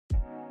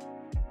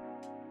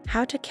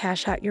How to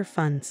cash out your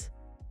funds.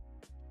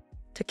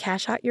 To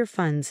cash out your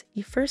funds,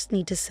 you first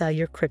need to sell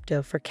your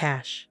crypto for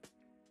cash.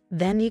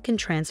 Then you can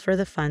transfer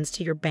the funds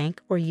to your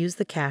bank or use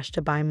the cash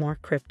to buy more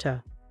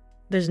crypto.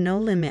 There's no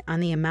limit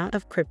on the amount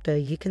of crypto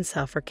you can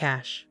sell for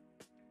cash.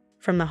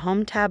 From the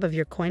Home tab of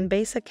your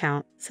Coinbase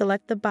account,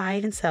 select the Buy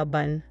and Sell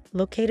button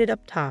located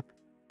up top.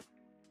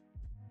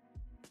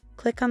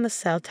 Click on the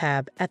Sell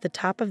tab at the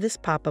top of this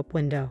pop-up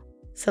window.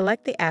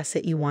 Select the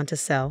asset you want to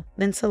sell,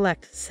 then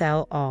select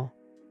Sell All.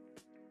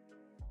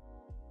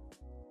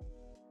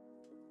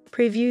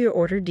 Preview your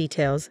order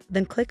details,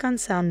 then click on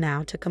Sell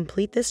Now to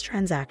complete this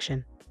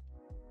transaction.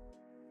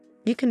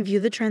 You can view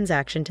the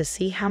transaction to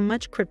see how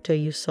much crypto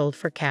you sold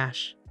for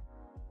cash.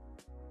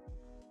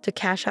 To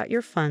cash out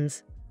your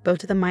funds, go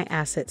to the My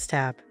Assets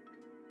tab.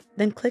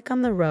 Then click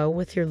on the row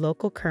with your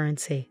local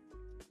currency.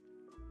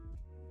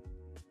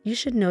 You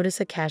should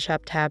notice a Cash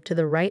App tab to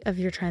the right of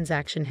your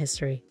transaction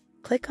history.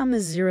 Click on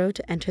the 0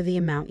 to enter the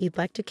amount you'd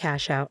like to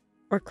cash out,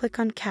 or click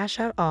on Cash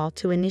Out All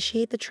to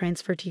initiate the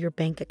transfer to your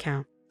bank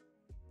account.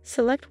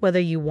 Select whether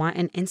you want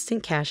an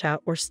instant cash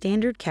out or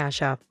standard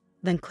cash out,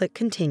 then click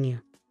Continue.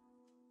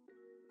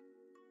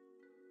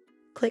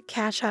 Click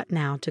Cash Out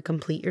Now to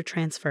complete your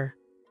transfer.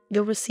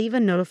 You'll receive a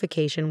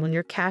notification when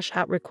your cash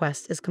out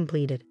request is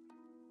completed.